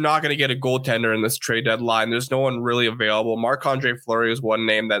Oilers are not going to get a goaltender in this trade deadline. There's no one really available. Marc-Andre Fleury is one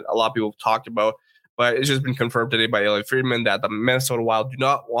name that a lot of people have talked about. But it's just been confirmed today by Elliot Friedman that the Minnesota Wild do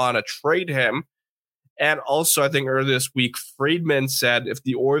not want to trade him. And also, I think earlier this week, Friedman said if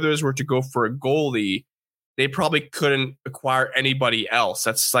the Oilers were to go for a goalie, they probably couldn't acquire anybody else.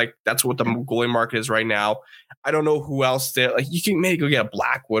 That's what the goalie market is right now. I don't know who else there. Like, you can maybe go get a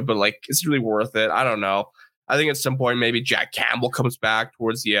Blackwood, but like, it's really worth it. I don't know. I think at some point maybe Jack Campbell comes back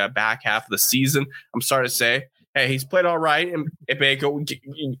towards the back half of the season. I'm sorry to say, hey, he's played all right, and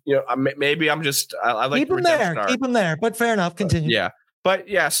maybe I'm just I like keep him there, keep him there. But fair enough, continue. But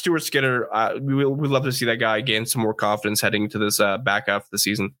Stuart Skinner, we'd love to see that guy gain some more confidence heading into this back half of the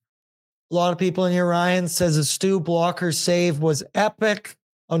season. A lot of people in here. Ryan says a Stu blocker save was epic.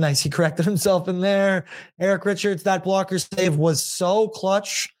 Oh, nice. He corrected himself in there. Eric Richards, that blocker save was so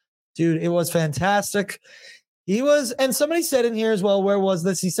clutch. Dude, it was fantastic. He was, and somebody said in here as well, where was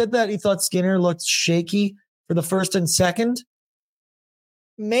this? He said that he thought Skinner looked shaky for the first and second.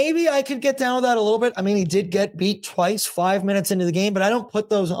 Maybe I could get down with that a little bit. I mean, he did get beat twice, 5 minutes into the game, but I don't put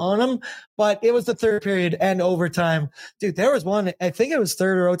those on him. But it was the third period and overtime. Dude, there was one, I think it was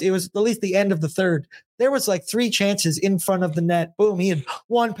third or it was at least the end of the third. There was like 3 chances in front of the net. Boom. He had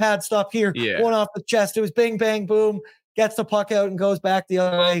one pad stop here, one off the chest. It was bang, bang, boom. Gets the puck out and goes back the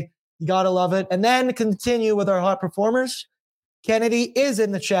other way. You got to love it. And then continue with our hot performers. Kennedy is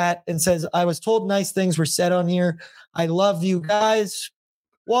in the chat and says, I was told nice things were said on here. I love you guys.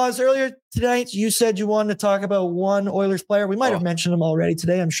 Was earlier tonight, you said you wanted to talk about one Oilers player. We might have mentioned him already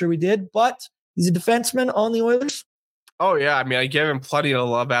today. I'm sure we did, but he's a defenseman on the Oilers. Oh, yeah. I mean, I gave him plenty of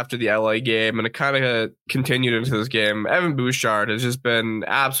love after the LA game, and it kind of continued into this game. Evan Bouchard has just been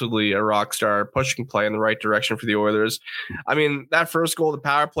absolutely a rock star, pushing play in the right direction for the Oilers. I mean, that first goal, the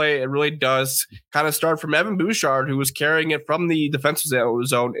power play, it really does kind of start from Evan Bouchard, who was carrying it from the defensive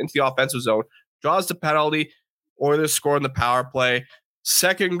zone into the offensive zone, draws the penalty, Oilers score in the power play.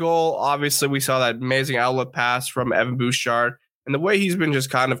 Second goal, obviously, we saw that amazing outlet pass from Evan Bouchard. And the way he's been just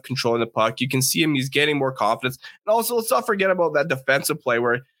kind of controlling the puck, you can see him, he's getting more confidence. And also, let's not forget about that defensive play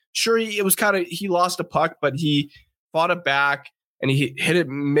where, sure, he lost a puck, but he fought it back and he hit it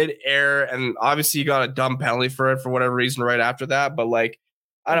mid-air. And obviously, he got a dumb penalty for it for whatever reason right after that. But, like,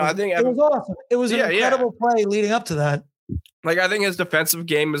 I don't know. I think it was awesome. It was an incredible play leading up to that. Like, I think his defensive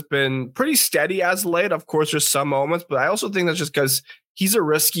game has been pretty steady as late. Of course, there's some moments, but I also think that's just because he's a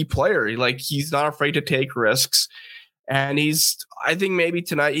risky player. He's not afraid to take risks. And I think maybe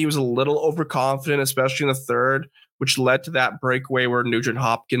tonight he was a little overconfident, especially in the third, which led to that breakaway where Nugent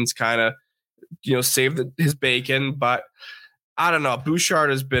Hopkins kind of, saved his bacon. But I don't know. Bouchard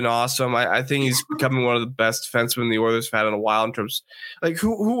has been awesome. I think he's becoming one of the best defensemen the Oilers have had in a while in terms, like,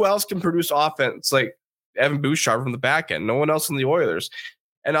 who else can produce offense like Evan Bouchard from the back end? No one else in the Oilers.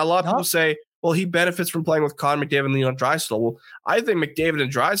 And a lot of people say, well, he benefits from playing with Connor McDavid and Leon Draisaitl. Well, I think McDavid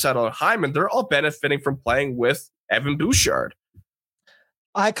and Draisaitl and Hyman, they're all benefiting from playing with Evan Bouchard.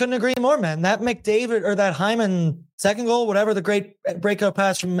 I couldn't agree more, man. That McDavid or that Hyman second goal, whatever, the great breakout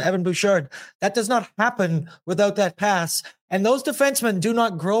pass from Evan Bouchard, that does not happen without that pass. And those defensemen do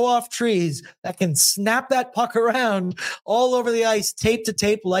not grow off trees that can snap that puck around all over the ice, tape to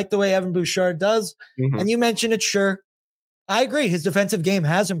tape, like the way Evan Bouchard does. Mm-hmm. And you mentioned it, sure. I agree. His defensive game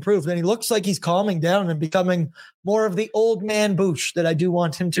has improved, and he looks like he's calming down and becoming more of the old man Bouch that I do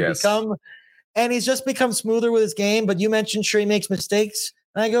want him to become. And he's just become smoother with his game. But you mentioned sure he makes mistakes.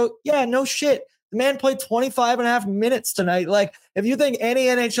 And I go, yeah, no shit. The man played 25 and a half minutes tonight. Like, if you think any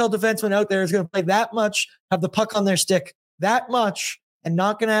NHL defenseman out there is going to play that much, have the puck on their stick that much, and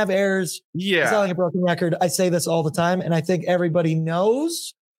not going to have errors, it's not like a broken record. I say this all the time, and I think everybody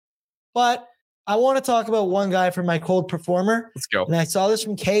knows. But I want to talk about one guy from my cold performer. Let's go. And I saw this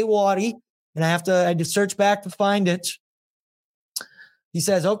from Kay Waddy, and I had to search back to find it. He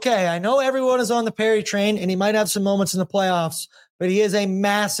says, okay, I know everyone is on the Perry train, and he might have some moments in the playoffs, but he is a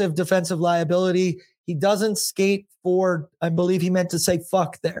massive defensive liability. He doesn't skate forward. I believe he meant to say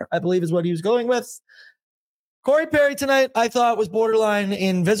fuck there, I believe is what he was going with. Corey Perry tonight, I thought, was borderline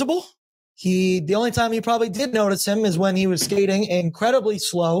invisible. The only time you probably did notice him is when he was skating incredibly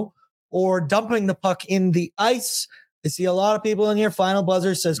slow or dumping the puck in the ice. I see a lot of people in here. Final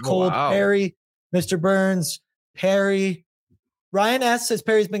buzzer says cold Perry, Mr. Burns, Perry. Ryan S. says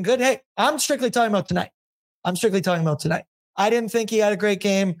Perry's been good. Hey, I'm strictly talking about tonight. I didn't think he had a great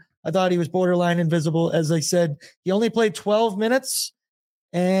game. I thought he was borderline invisible. As I said, he only played 12 minutes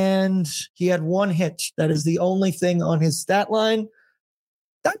and he had one hit. That is the only thing on his stat line.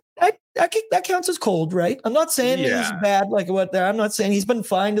 That counts as cold, right? I'm not saying he's bad like what there. I'm not saying he's been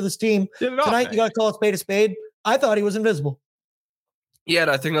fine to this team. Tonight, you got to call a spade a spade. I thought he was invisible. Yeah,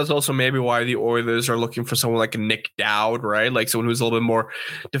 and I think that's also maybe why the Oilers are looking for someone like Nick Dowd, right? Like someone who's a little bit more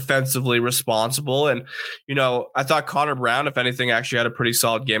defensively responsible. And, I thought Connor Brown, if anything, actually had a pretty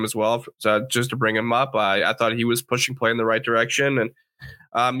solid game as well. So just to bring him up, I thought he was pushing play in the right direction.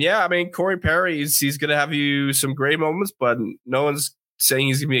 And Corey Perry, he's going to have you some great moments, but no one's saying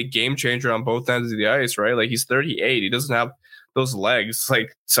he's going to be a game changer on both ends of the ice, right? Like he's 38. He doesn't have those legs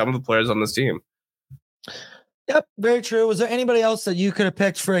like some of the players on this team. Yep, very true. Was there anybody else that you could have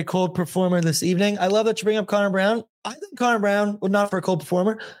picked for a cold performer this evening? I love that you bring up Connor Brown. I think Connor Brown, well, not for a cold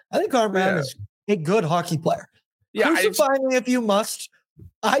performer. I think Connor Brown is a good hockey player. Yeah, crucify me if you must.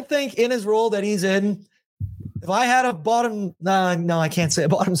 I think in his role that he's in, if I had a bottom, no, I can't say a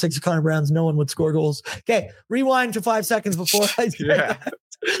bottom six of Connor Brown's, no one would score goals. Okay, rewind to 5 seconds before I say that.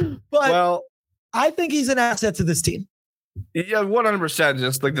 But I think he's an asset to this team. Yeah, 100%.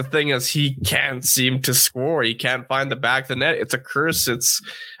 Just like the thing is, he can't seem to score. He can't find the back of the net. It's a curse.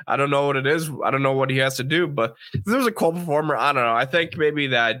 I don't know what it is. I don't know what he has to do. But if there's a cold performer, I don't know. I think maybe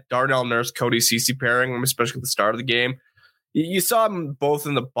that Darnell Nurse, Cody Ceci pairing, especially at the start of the game, you saw them both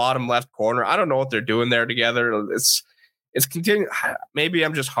in the bottom left corner. I don't know what they're doing there together. It's continuing. Maybe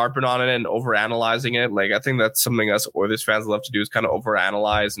I'm just harping on it and overanalyzing it. Like I think that's something us Oilers fans love to do is kind of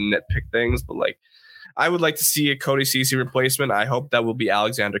overanalyze and nitpick things. But like, I would like to see a Cody Ceci replacement. I hope that will be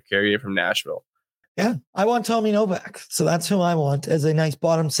Alexander Carrier from Nashville. Yeah, I want Tommy Novak. So that's who I want as a nice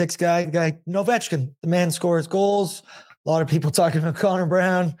bottom six guy. Ovechkin, the man scores goals. A lot of people talking about Connor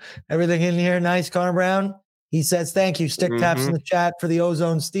Brown. Everything in here, nice Connor Brown. He says, thank you. Stick taps in the chat for the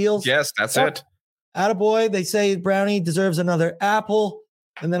ozone steals. Yes, that's it. Attaboy. They say Brownie deserves another apple.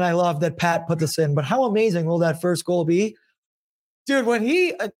 And then I love that Pat put this in. But how amazing will that first goal be? Dude, when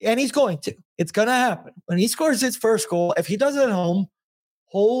he's going to, it's going to happen. When he scores his first goal, if he does it at home,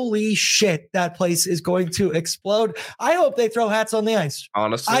 holy shit, that place is going to explode. I hope they throw hats on the ice.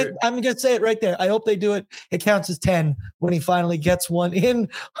 Honestly. I'm going to say it right there. I hope they do it. It counts as 10 when he finally gets one in.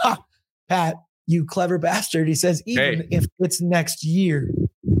 Ha, Pat, you clever bastard. He says, even if it's next year.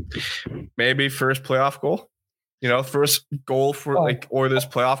 Maybe first playoff goal. First goal for Oilers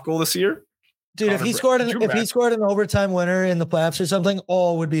playoff goal this year. Dude, if he scored an overtime winner in the playoffs or something,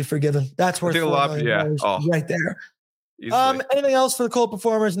 all would be forgiven. That's worth right there. Easily. Anything else for the cold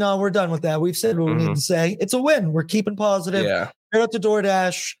performers? No, we're done with that. We've said what we need to say. It's a win. We're keeping positive. Yeah. Right out to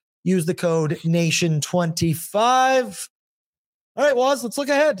DoorDash. Use the code NATION25. All right, Waz, let's look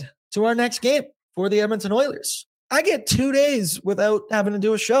ahead to our next game for the Edmonton Oilers. I get 2 days without having to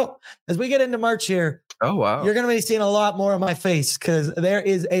do a show. As we get into March here, oh wow, you're going to be seeing a lot more of my face because there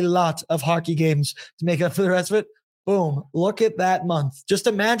is a lot of hockey games to make up for the rest of it. Boom. Look at that month. Just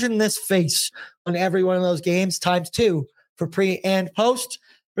imagine this face on every one of those games times 2 for pre and post.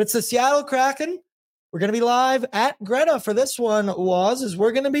 But it's the Seattle Kraken. We're going to be live at Greta for this one, as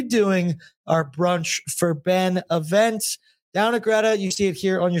we're going to be doing our Brunch for Ben event down at Greta. You see it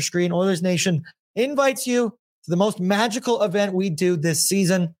here on your screen. Oilers Nation invites you to the most magical event we do this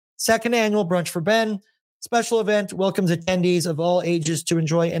season. Second annual Brunch for Ben. Special event welcomes attendees of all ages to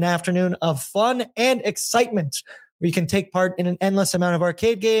enjoy an afternoon of fun and excitement where you can take part in an endless amount of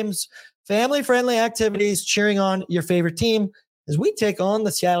arcade games, family-friendly activities, cheering on your favorite team as we take on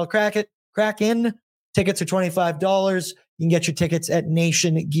the Seattle Kraken. Tickets are $25. You can get your tickets at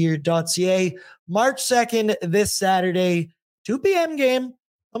nationgear.ca. March 2nd, this Saturday, 2 p.m. game.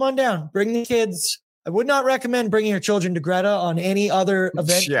 Come on down. Bring the kids. I would not recommend bringing your children to Greta on any other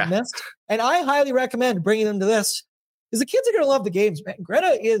event than this. And I highly recommend bringing them to this because the kids are going to love the games, man.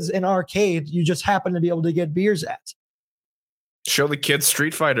 Greta is an arcade you just happen to be able to get beers at. Show the kids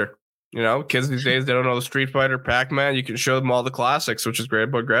Street Fighter. Kids these days, they don't know the Street Fighter, Pac-Man. You can show them all the classics, which is great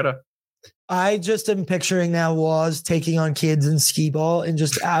about Greta. I just am picturing now Waz taking on kids in skee ball and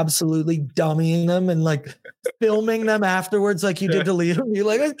just absolutely dummying them and like filming them afterwards like you did to Liam. You're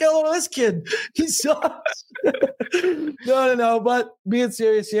like, let's kill this kid. He sucks. No. But being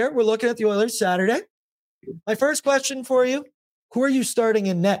serious here, we're looking at the Oilers Saturday. My first question for you, who are you starting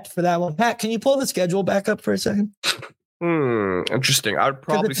in net for that one? Pat, can you pull the schedule back up for a second? Interesting. I'd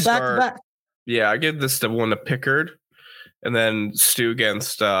probably start. Back. Yeah, I give this the one to Pickard and then Stu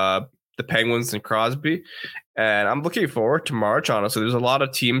against the Penguins and Crosby. And I'm looking forward to March, honestly. There's a lot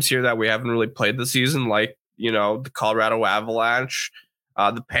of teams here that we haven't really played this season, like, the Colorado Avalanche,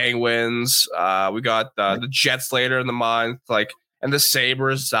 the Penguins. We got the Jets later in the month, and the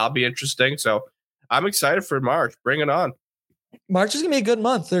Sabres. That'll be interesting. So I'm excited for March. Bring it on. March is going to be a good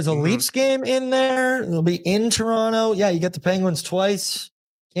month. There's a Leafs game in there. It'll be in Toronto. Yeah, you get the Penguins twice.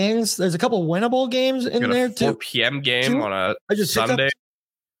 Kings. There's a couple winnable games in there too. 4 p.m. game on a Sunday.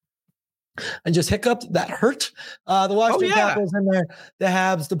 and just hiccuped. That hurt. The Washington Capitals in there, the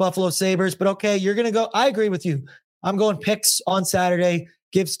Habs, the Buffalo Sabres. But okay, you're going to go. I agree with you. I'm going picks on Saturday.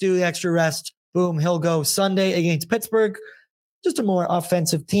 Give Stu the extra rest. Boom, he'll go Sunday against Pittsburgh. Just a more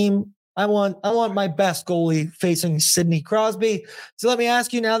offensive team. I want my best goalie facing Sidney Crosby. So let me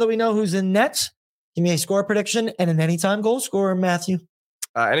ask you, now that we know who's in net, give me a score prediction and an anytime goal scorer, Matthew.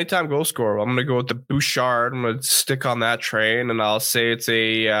 Anytime goal scorer. I'm going to go with the Bouchard. I'm going to stick on that train, and I'll say it's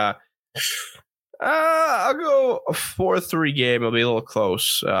a I'll go a 4-3 game. It'll be a little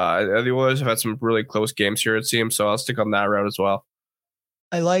close. The Oilers have had some really close games here, it seems, so I'll stick on that route as well.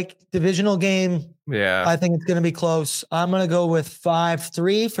 I like divisional game. Yeah. I think it's going to be close. I'm going to go with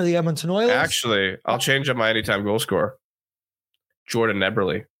 5-3 for the Edmonton Oilers. Actually, I'll change up my anytime goal scorer. Jordan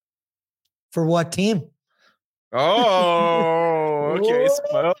Eberle. For what team? Oh, okay.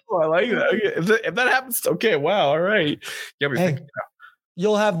 So, I like that. If that happens, okay, wow, all right. Thinking now.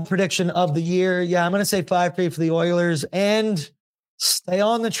 You'll have the prediction of the year. Yeah, I'm going to say 5-3 for the Oilers. And stay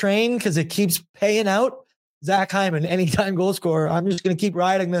on the train because it keeps paying out. Zach Hyman, anytime goal scorer. I'm just going to keep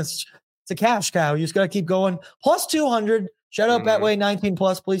riding this. It's a cash cow. You just got to keep going. Plus 200. Shout out Betway 19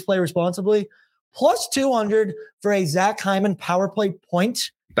 plus. Please play responsibly. Plus 200 for a Zach Hyman power play point.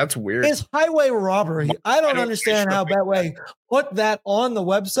 That's weird. It's highway robbery. I don't understand how Betway put that on the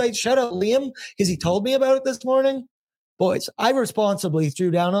website. Shout out Liam because he told me about it this morning. Boys, I responsibly threw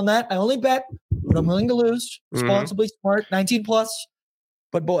down on that. I only bet what I'm willing to lose. Responsibly smart, 19 plus.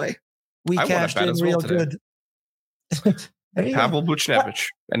 But boy, we cashed in real good. Pavel Buchnevich,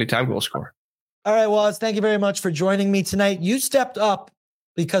 anytime goal scorer. All right, Waz, thank you very much for joining me tonight. You stepped up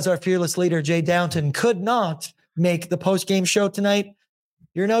because our fearless leader, Jay Downton, could not make the post-game show tonight.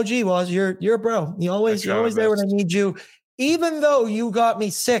 You're an OG, Waz. You're a bro. You're always there when I need you. Even though you got me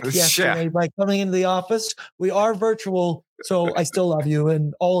sick yesterday by coming into the office, we are virtual, so I still love you,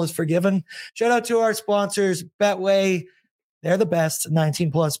 and all is forgiven. Shout out to our sponsors, Betway. They're the best.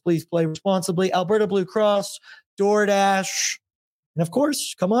 19 plus. Please play responsibly. Alberta Blue Cross, DoorDash, and of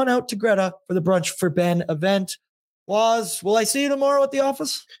course, come on out to Greta for the Brunch for Ben event. Waz, will I see you tomorrow at the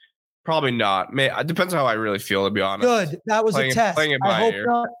office? Probably not. It depends on how I really feel, to be honest. Good. That was a test. I hope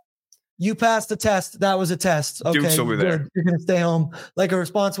not. You passed the test. That was a test. Okay, Duke's over there. You're going to stay home like a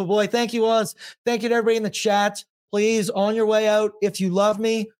responsible boy. Thank you, Waz. Thank you to everybody in the chat. Please, on your way out, if you love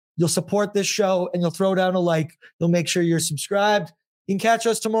me, you'll support this show and you'll throw down a like. You'll make sure you're subscribed. You can catch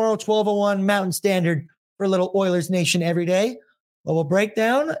us tomorrow, 12:01 Mountain Standard, for a little Oilers Nation every day. Well, we'll break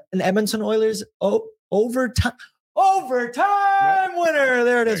down an Edmonton Oilers overtime winner.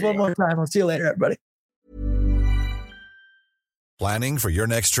 There it is one more time. I'll see you later, everybody. Planning for your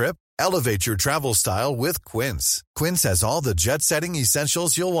next trip? Elevate your travel style with Quince. Quince has all the jet-setting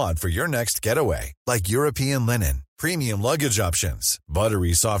essentials you'll want for your next getaway, like European linen, premium luggage options,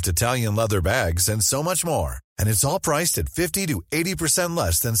 buttery soft Italian leather bags, and so much more. And it's all priced at 50 to 80%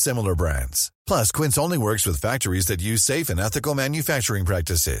 less than similar brands. Plus, Quince only works with factories that use safe and ethical manufacturing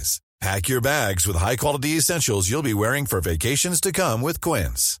practices. Pack your bags with high-quality essentials you'll be wearing for vacations to come with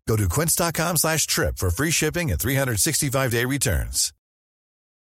Quince. Go to quince.com/trip for free shipping and 365-day returns.